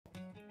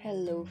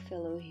Hello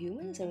fellow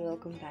humans and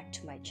welcome back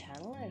to my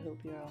channel. I hope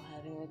you're all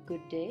having a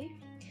good day.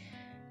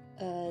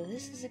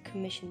 This is a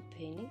commissioned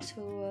painting,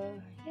 so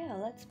yeah,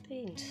 let's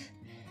paint.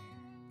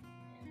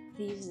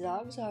 These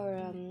dogs are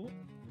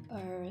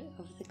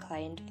of the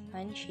client of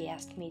mine. She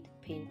asked me to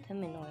paint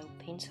them in oil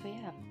paint, so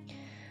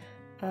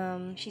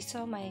yeah. She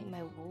saw my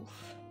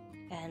wolf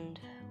and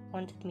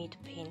wanted me to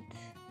paint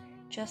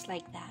just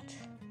like that.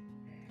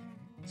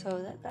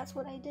 So that's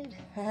what I did.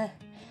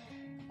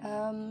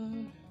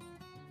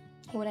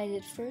 What I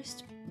did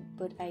first,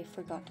 but I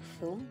forgot to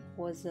film,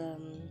 was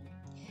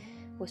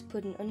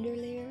put an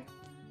underlayer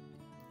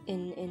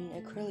in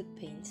acrylic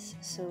paints,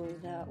 so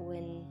that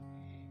when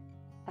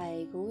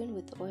I go in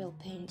with oil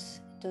paints,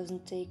 it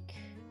doesn't take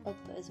up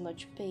as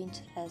much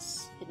paint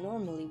as it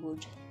normally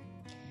would.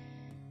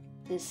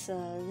 This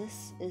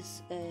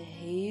is a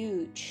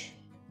huge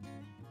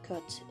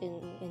cut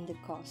in the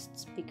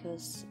costs,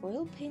 because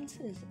oil paints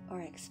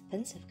are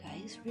expensive,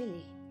 guys,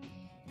 really.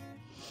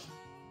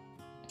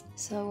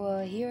 So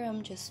here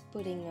I'm just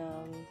putting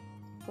a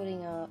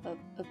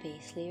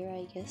base layer,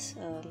 I guess.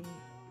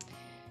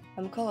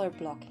 I'm color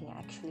blocking,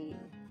 actually,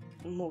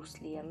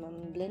 mostly. I'm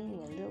blending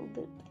a little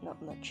bit, but not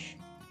much.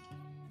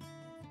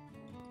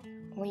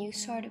 When you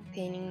start a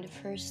painting, the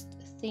first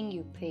thing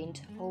you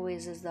paint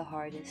always is the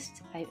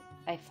hardest, I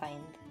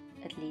find,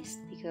 at least,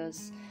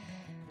 because,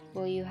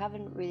 well, you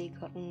haven't really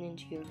gotten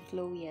into your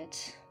flow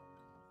yet,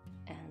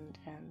 and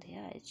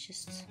yeah,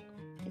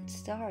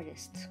 it's the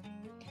hardest.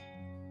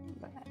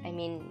 I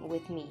mean,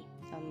 with me,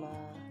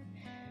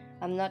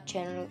 I'm not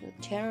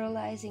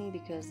generalizing,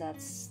 because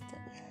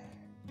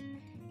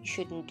you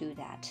shouldn't do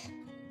that.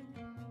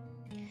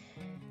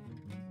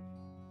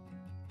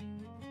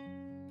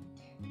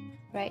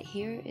 Right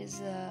here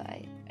is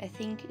I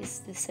think it's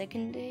the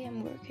second day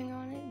I'm working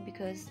on it,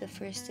 because the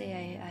first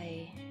day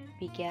I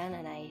began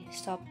and I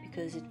stopped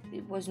because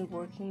it wasn't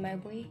working my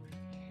way,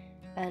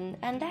 and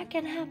that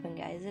can happen,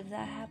 guys. If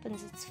that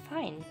happens, it's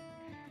fine.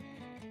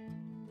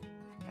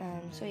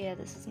 So yeah,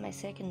 this is my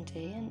second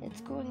day, and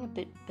it's going a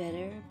bit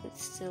better, but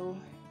still,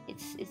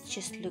 it's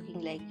just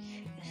looking like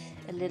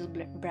a little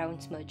brown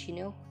smudge, you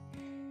know?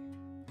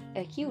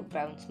 A cute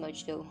brown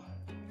smudge, though.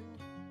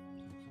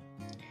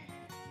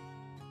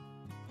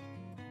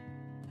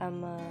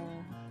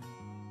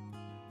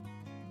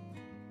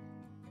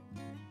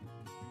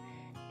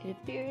 It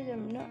appears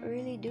I'm not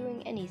really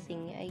doing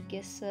anything. I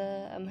guess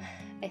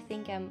I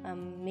think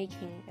I'm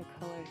making a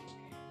color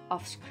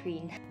off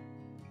screen.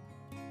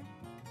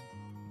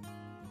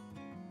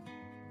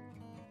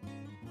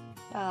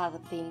 Ah, the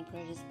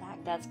paintbrush is back,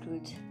 that's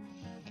good.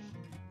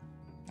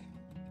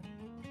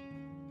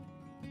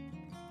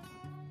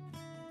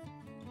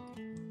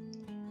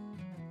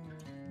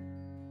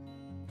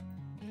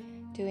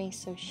 Doing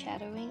some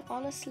shadowing.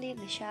 Honestly,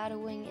 the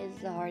shadowing is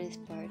the hardest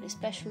part,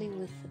 especially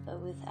with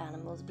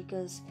animals,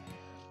 because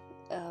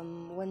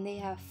when they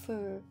have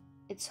fur,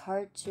 it's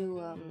hard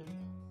to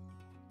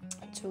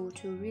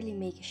really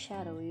make a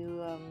shadow.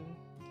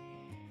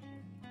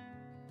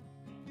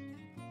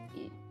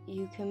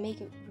 You can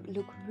make it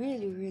look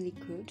really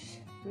good,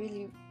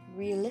 really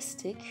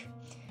realistic,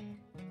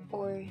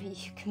 or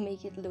you can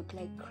make it look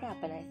like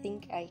crap, and I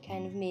think I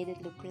kind of made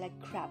it look like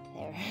crap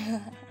there.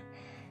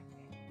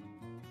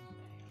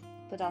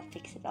 But I'll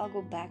fix it. I'll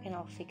go back and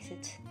I'll fix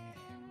it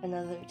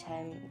another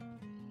time.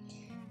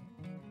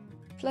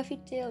 Fluffy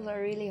tails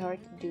are really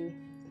hard to do,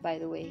 by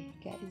the way,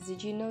 guys.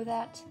 Did you know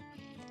that?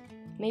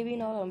 Maybe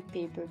not on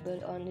paper,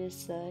 but on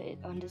this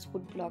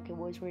wood block it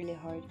was really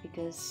hard,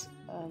 because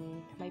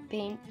my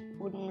paint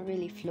wouldn't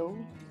really flow,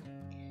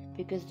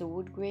 because the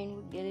wood grain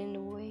would get in the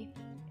way.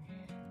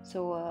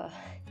 So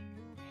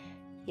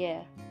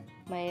yeah,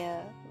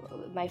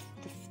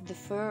 the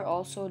fur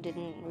also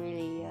didn't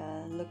really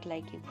look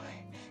like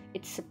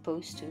it's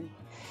supposed to.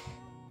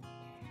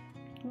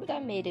 But I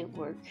made it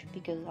work,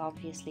 because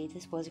obviously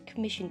this was a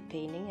commissioned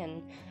painting,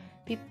 and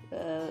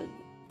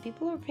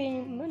people are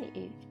paying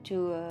money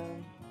to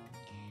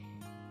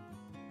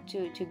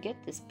get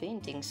this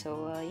painting,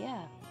 so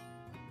yeah,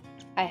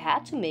 I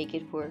had to make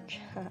it work.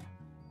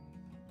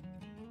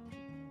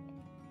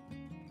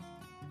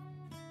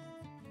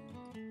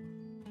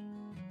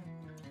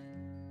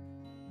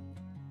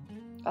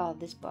 Oh,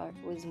 this part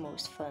was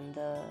most fun.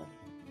 The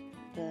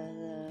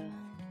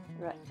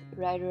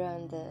right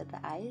around the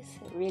eyes,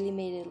 it really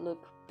made it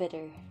look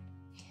better.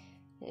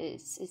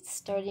 It's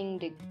starting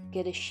to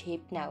get a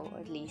shape now,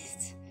 at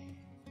least.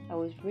 I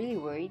was really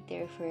worried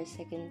there for a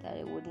second that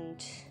it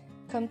wouldn't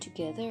come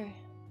together,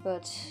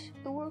 but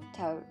it worked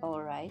out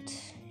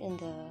alright in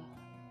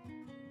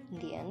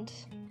the end.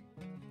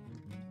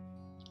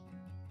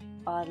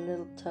 Odd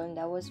little tongue,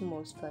 that was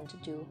most fun to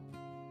do,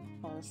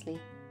 honestly.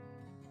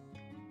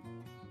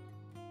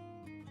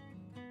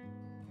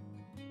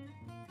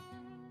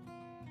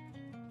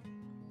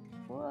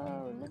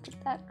 Whoa, look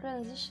at that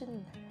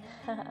transition.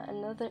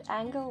 Another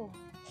angle.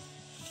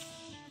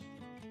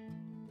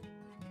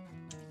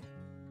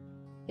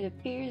 It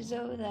appears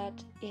though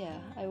that, yeah,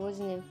 I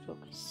wasn't in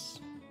focus.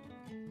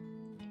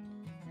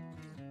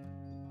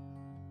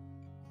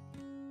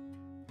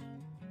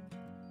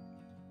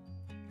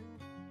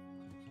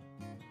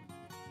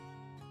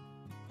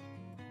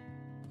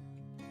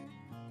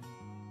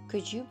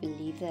 Could you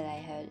believe that I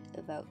had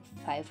about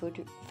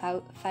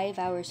 5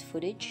 hours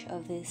footage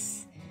of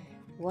this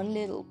one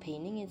little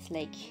painting? It's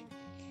like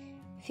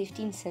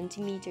 15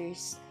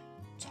 centimeters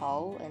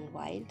tall and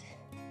wide,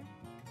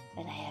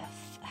 and I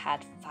have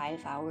had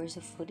 5 hours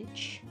of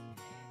footage.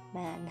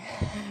 Man.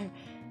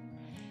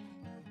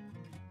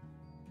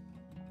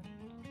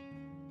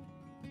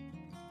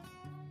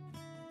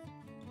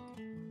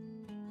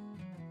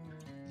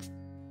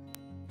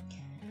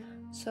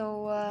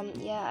 So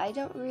yeah, I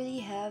don't really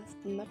have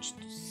much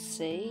to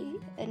say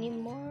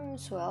anymore,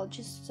 so I'll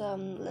just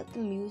let the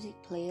music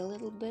play a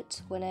little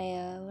bit. When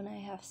I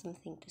have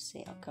something to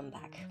say, I'll come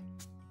back.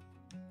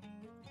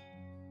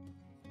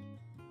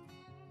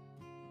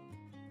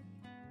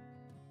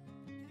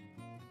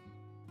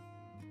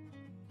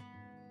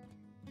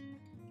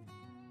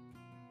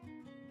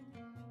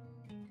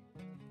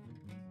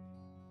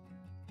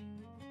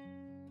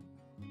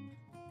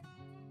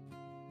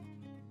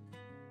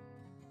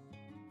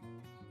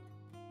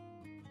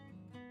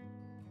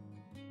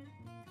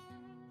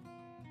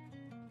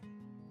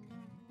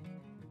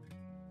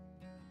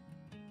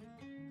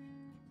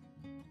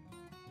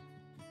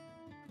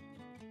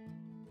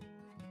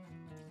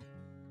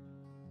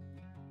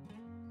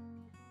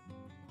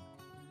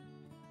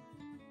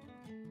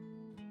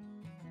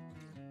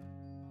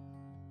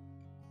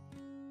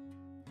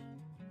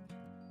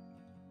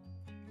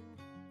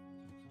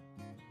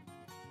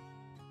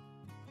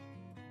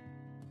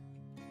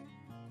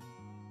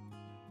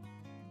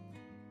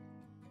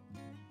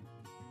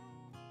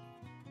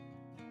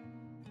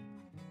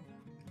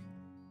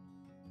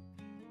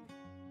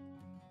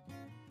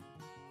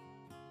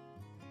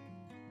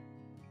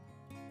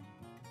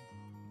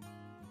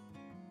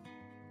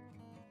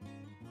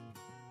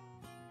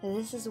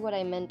 This is what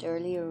I meant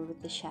earlier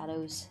with the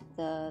shadows.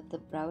 The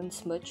brown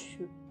smudge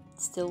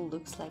still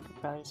looks like a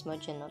brown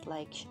smudge and not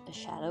like a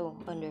shadow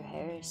under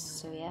hairs.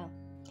 So yeah,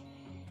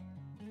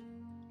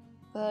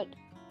 but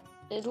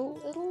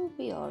it'll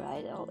be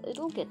alright.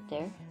 It'll get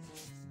there.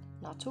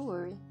 Not to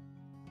worry.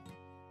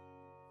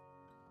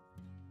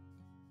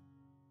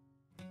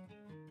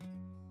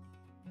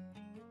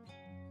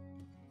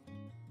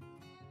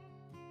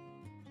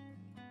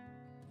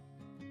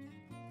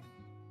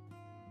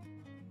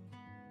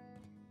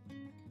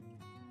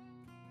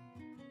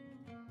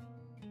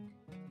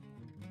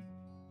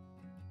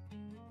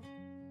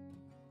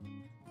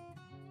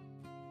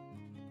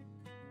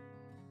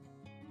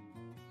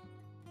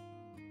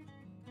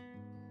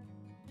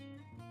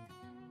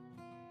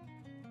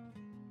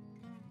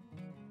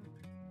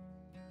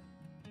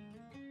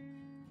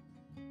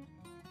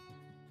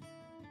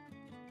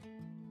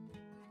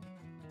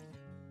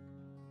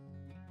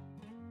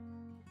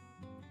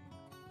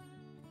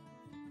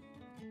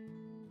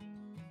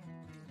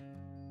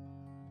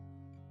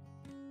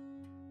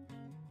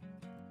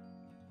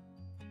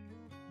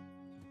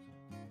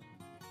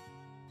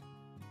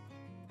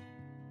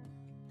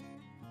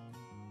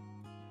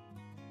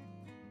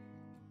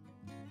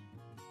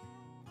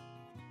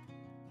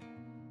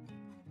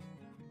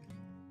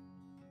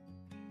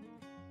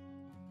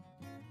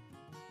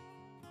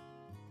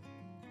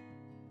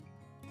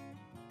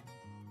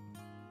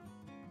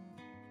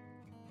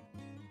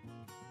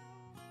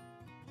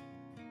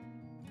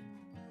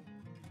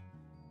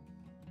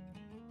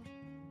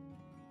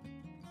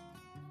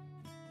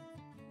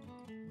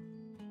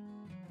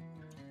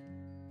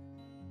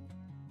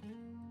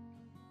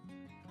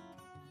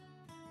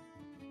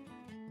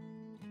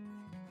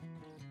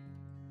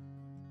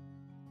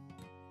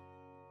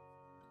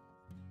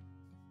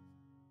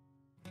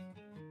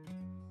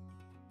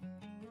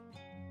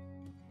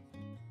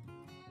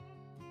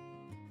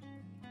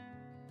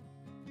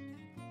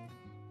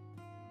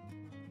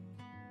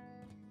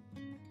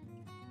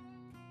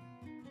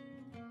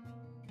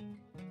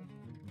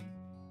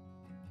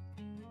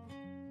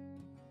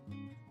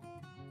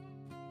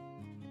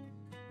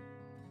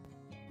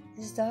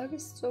 This dog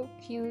is so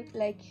cute.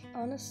 Like,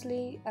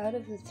 honestly, out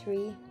of the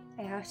three,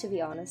 I have to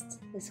be honest,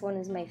 this one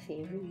is my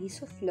favorite. He's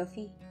so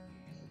fluffy.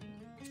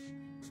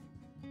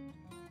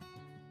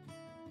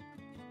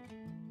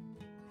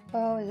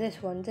 Oh,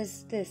 this one,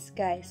 this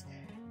guys.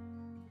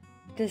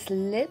 This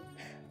lip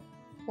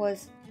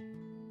was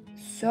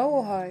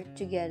so hard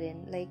to get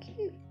in. Like,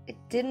 it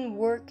didn't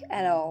work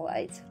at all.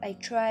 I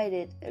tried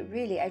it.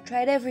 Really, I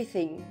tried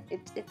everything.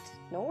 It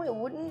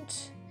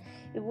wouldn't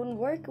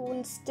work. It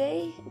wouldn't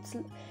stay. It's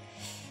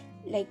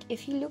like,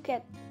 if you look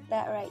at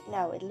that right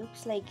now, it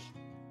looks like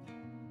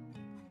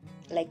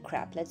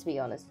crap. Let's be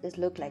honest. It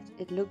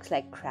looks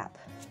like crap.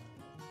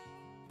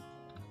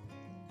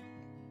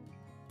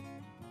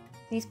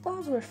 These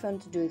paws were fun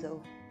to do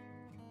though.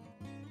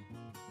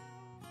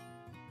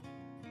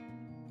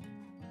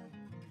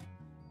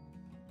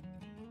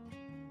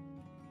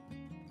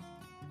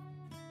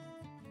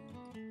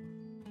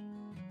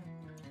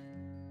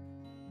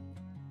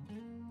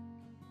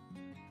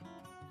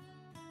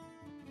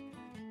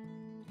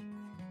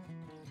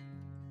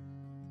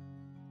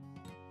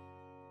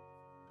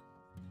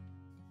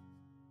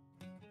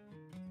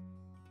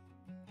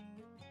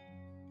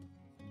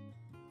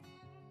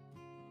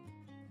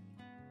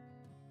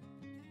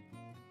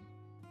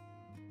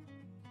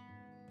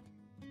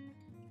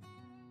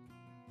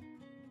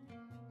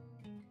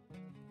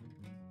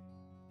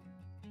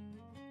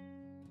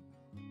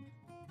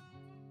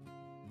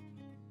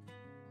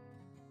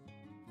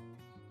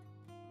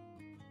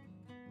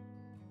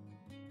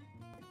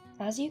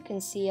 As you can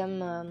see,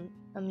 I'm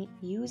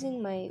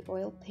using my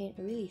oil paint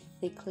really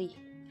thickly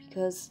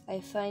because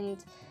I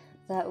find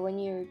that when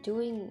you're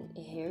doing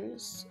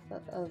hairs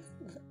of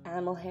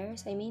animal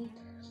hairs, I mean,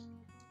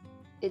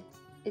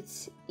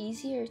 it's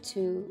easier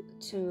to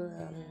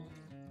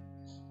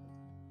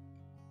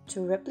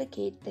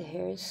replicate the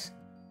hairs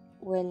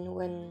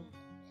when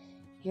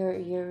you're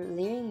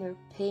laying your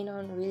paint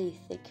on really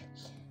thick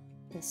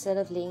instead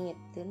of laying it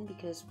thin,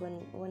 because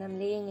when I'm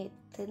laying it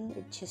thin,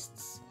 it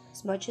just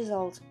smudges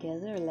all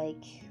together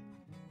like,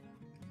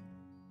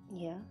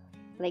 yeah,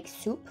 like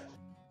soup.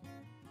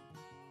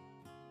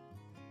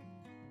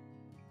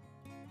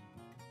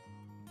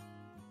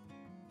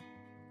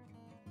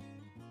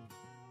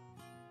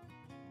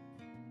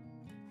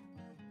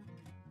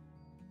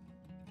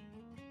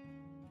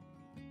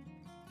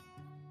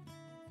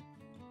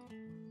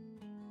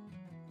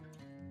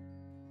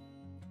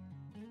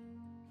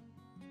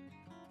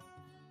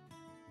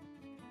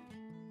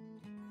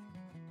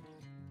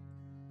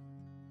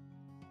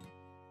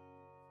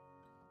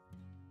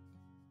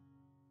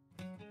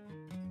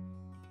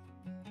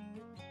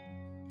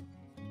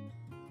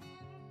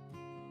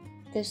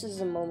 This is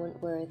the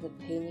moment where the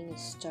painting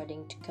is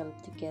starting to come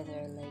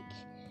together. Like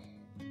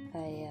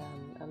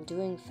I'm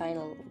doing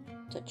final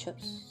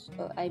touch-ups.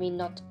 I mean,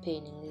 not the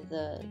painting,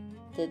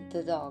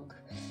 the dog.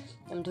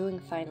 I'm doing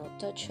final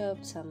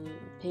touch-ups. I'm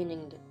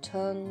painting the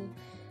tongue.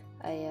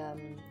 I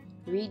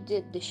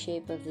redid the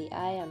shape of the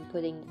eye. I'm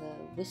putting the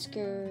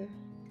whisker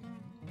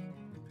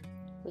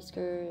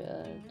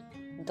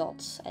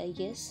dots, I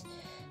guess.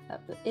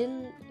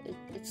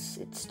 It's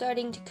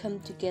starting to come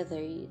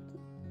together.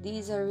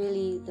 These are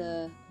really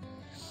the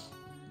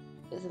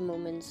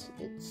moments.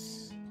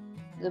 It's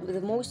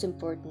the most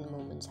important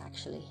moments,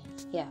 actually.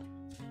 Yeah.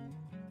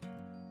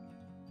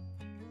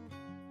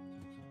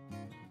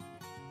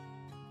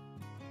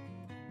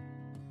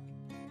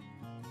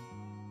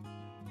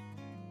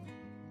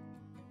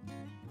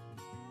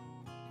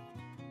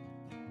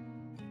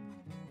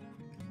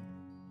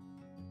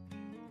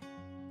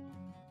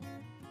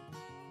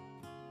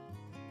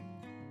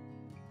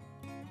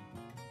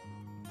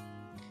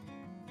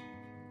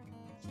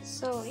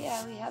 So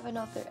yeah, we have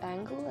another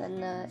angle,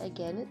 and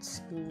again,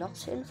 it's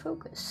not in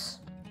focus.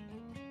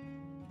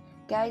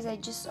 Guys, I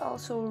just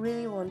also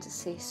really want to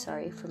say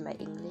sorry for my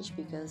English,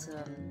 because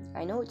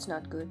I know it's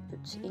not good,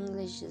 but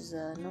English is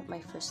not my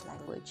first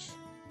language.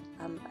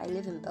 I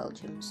live in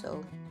Belgium,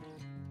 so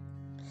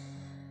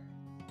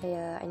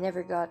I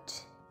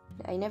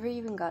never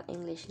even got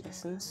English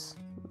lessons,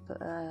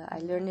 but I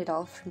learned it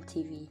all from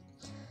TV.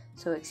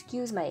 So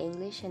excuse my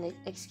English and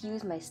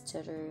excuse my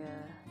stutter.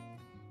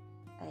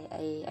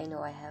 I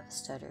know I have a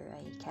stutter.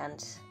 I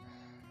can't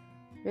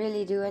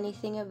really do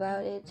anything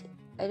about it.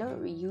 I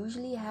don't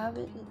usually have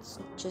it. It's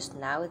just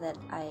now that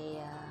I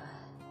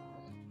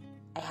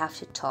have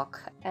to talk,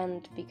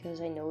 and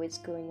because I know it's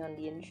going on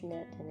the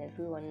internet and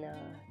everyone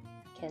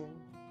can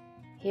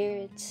hear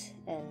it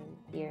and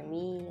hear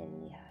me,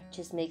 and yeah, it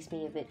just makes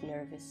me a bit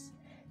nervous,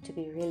 to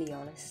be really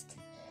honest.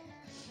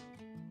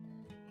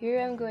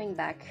 Here I'm going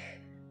back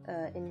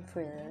in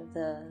for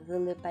the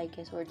lip, I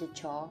guess, or the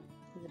jaw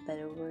is a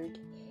better word.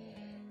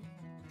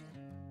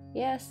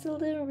 Yeah, still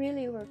didn't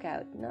really work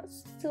out.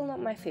 Still not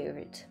my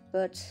favorite,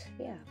 but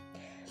yeah,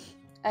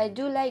 I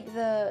do like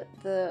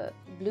the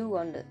blue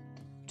on the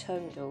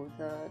tongue though.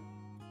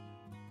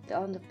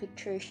 On the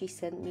picture she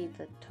sent me,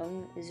 the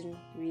tongue isn't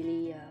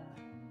really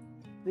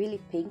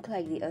pink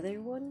like the other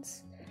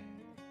ones.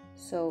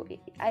 So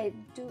I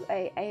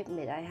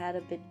admit I had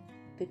a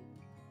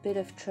bit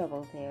of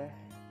trouble there.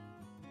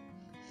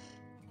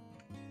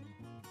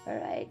 All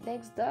right,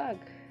 next dog.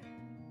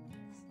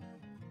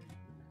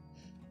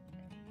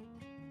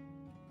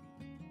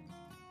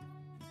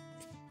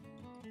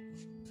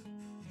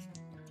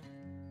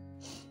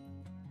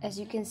 As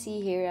you can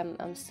see here,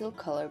 I'm still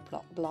color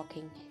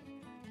blocking.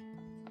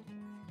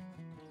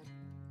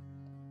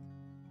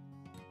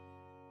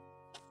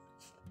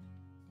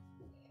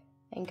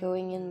 And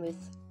going in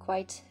with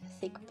quite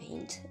thick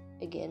paint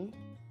again.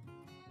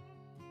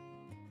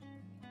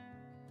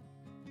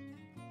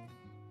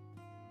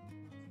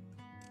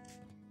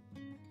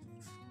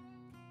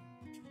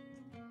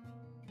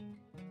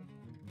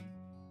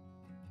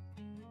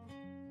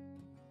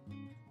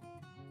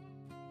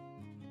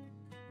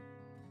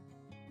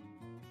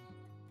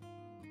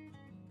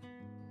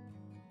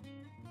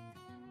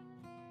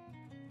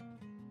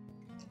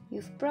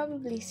 You've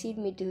probably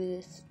seen me do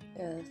this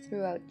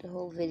throughout the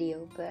whole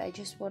video, but I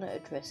just want to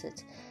address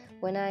it.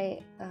 When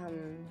I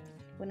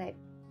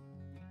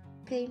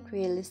paint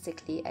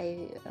realistically,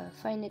 I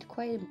find it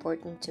quite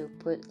important to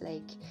put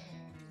like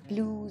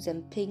blues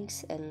and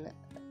pinks and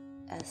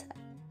as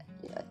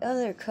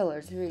other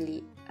colors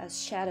really as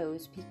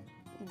shadows,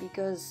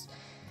 because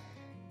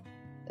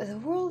the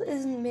world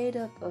isn't made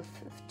up of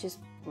just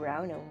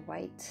brown and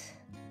white.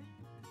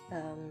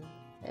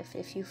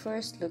 If you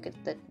first look at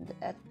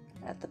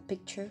the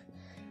picture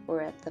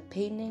or at the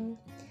painting,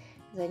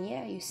 then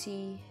yeah, you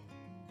see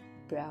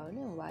brown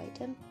and white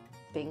and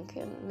pink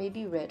and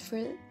maybe red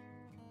for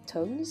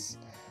tongues,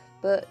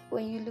 but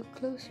when you look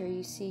closer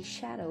you see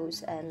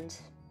shadows and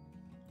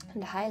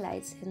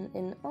highlights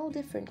in all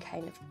different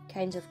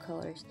kinds of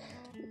colors.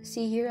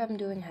 See, here I'm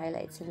doing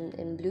highlights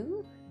in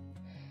blue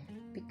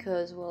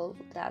because, well,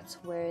 that's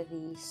where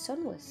the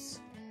sun was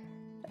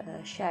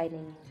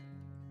shining,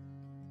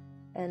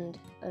 and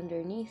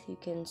underneath you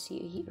can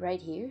see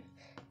right here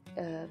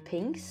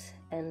pinks,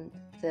 and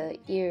the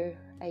ear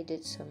I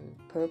did some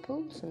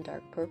purple, some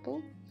dark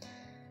purple,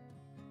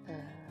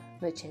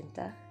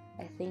 magenta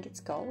I think it's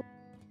called.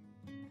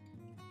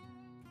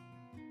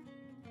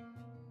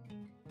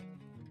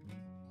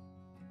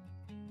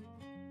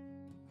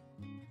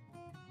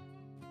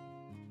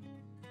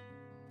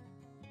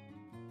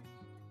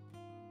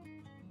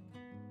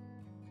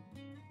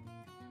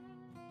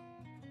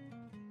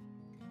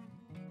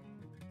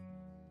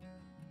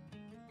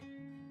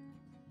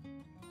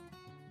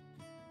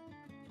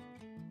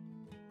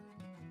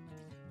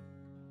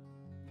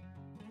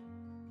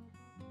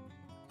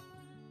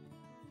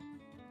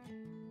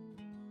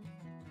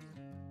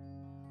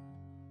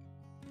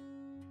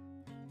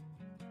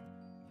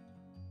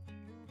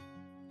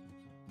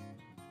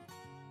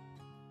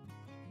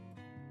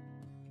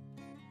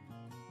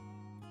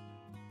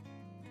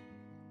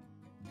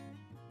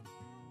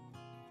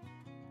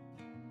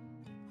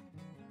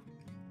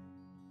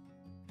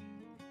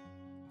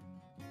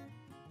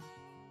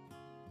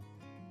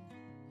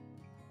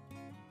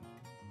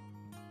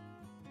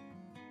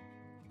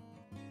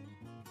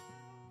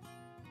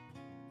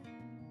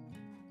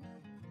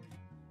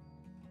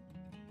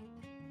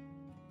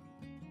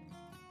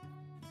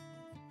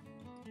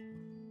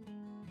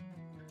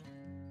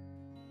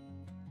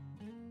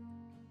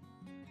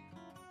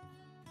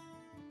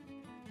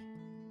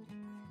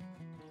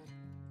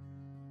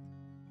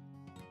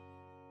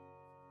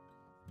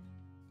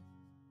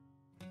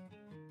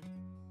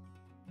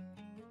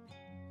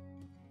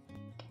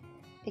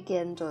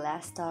 Again, the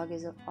last dog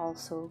is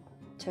also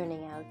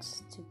turning out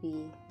to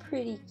be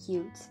pretty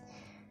cute.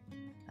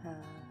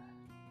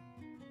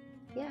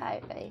 Yeah,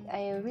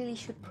 I really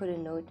should put a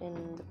note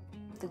in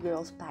the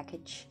girl's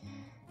package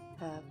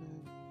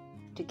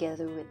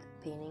together with the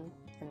painting,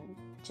 and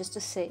just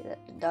to say that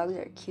the dogs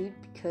are cute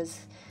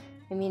because,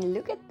 I mean,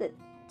 look at the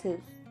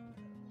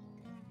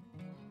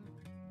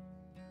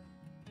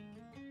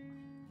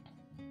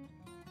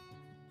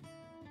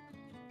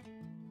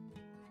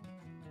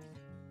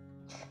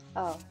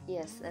oh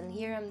yes, and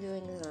here I'm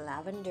doing the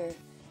lavender.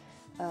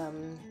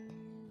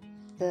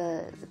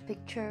 The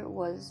picture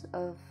was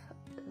of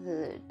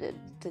the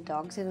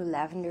dogs in a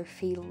lavender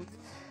field,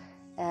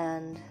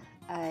 and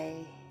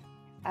I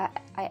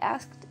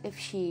asked if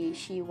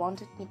she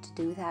wanted me to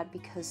do that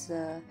because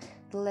the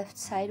left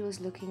side was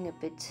looking a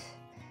bit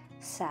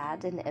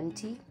sad and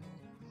empty,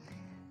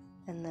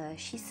 and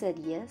she said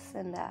yes,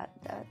 and that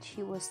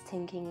she was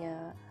thinking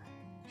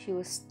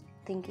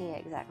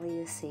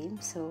exactly the same.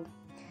 So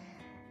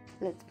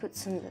let's put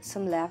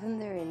some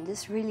lavender in.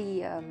 This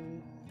really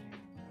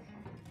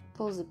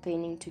pulls the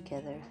painting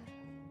together.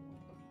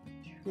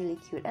 It's really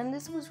cute, and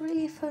this was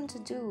really fun to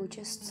do.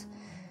 Just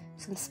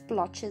some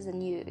splotches,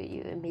 and you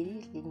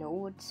immediately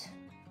know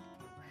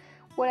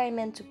what I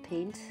meant to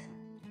paint.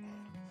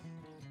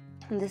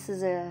 And this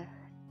is a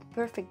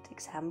perfect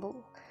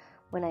example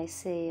when I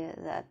say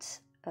that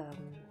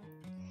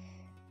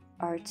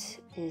art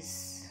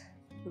is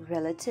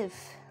relative.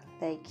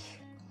 Like,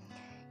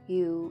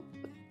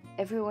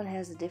 everyone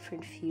has a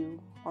different view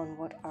on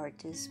what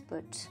art is,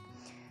 but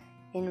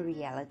in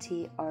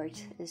reality,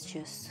 art is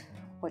just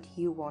what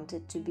you want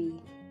it to be.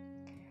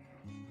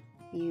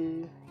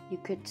 You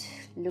could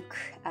look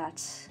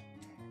at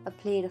a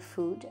plate of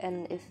food,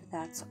 and if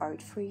that's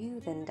art for you,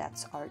 then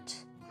that's art.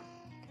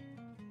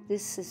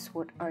 This is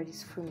what art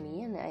is for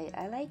me, and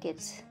I like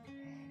it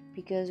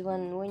because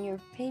when you're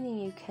painting,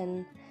 you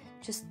can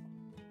just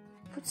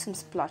put some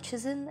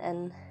splotches in,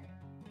 and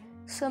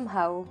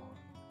somehow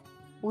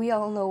we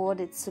all know what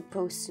it's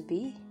supposed to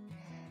be.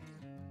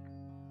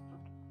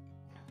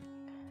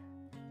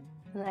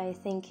 And I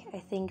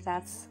think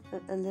that's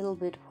a little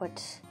bit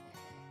what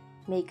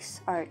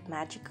makes art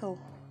magical,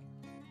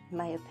 in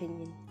my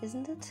opinion,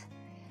 isn't it?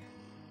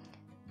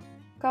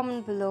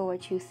 Comment below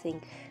what you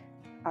think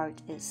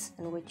art is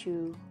and what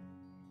you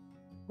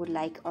would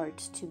like art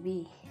to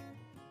be.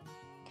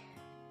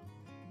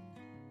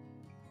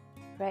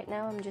 Right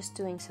now I'm just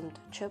doing some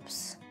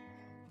touch-ups,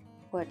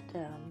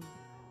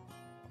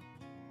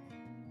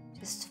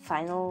 just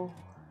final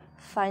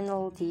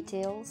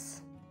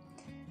details.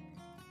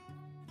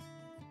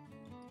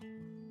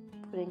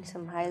 Putting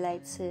some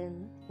highlights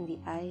in the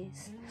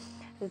eyes.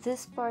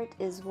 This part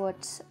is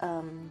what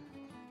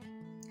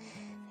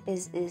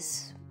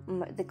is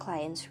the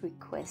client's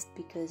request,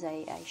 because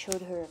I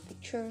showed her a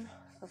picture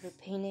of the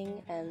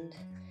painting and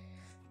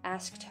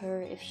asked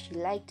her if she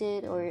liked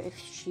it or if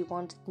she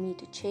wanted me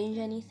to change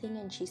anything,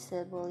 and she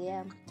said, well,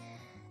 yeah,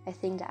 I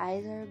think the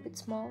eyes are a bit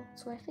small,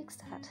 so I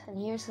fixed that.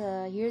 And here's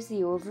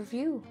the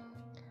overview,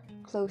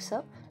 close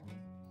up.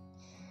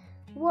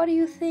 What do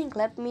you think?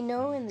 Let me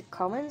know in the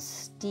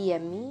comments,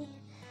 DM me.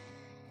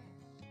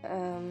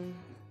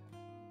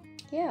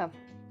 yeah.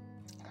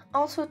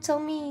 Also, tell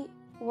me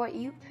what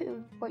you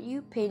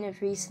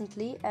painted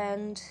recently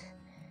and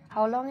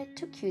how long it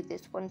took you.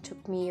 This one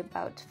took me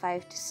about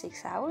 5 to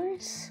 6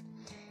 hours.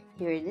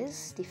 Here it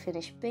is, the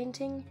finished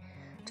painting.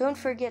 Don't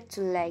forget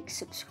to like,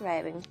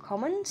 subscribe, and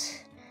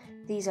comment.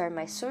 These are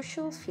my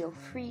socials. Feel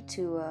free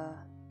to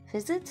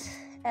visit,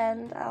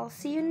 and I'll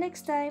see you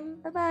next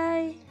time. Bye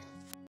bye.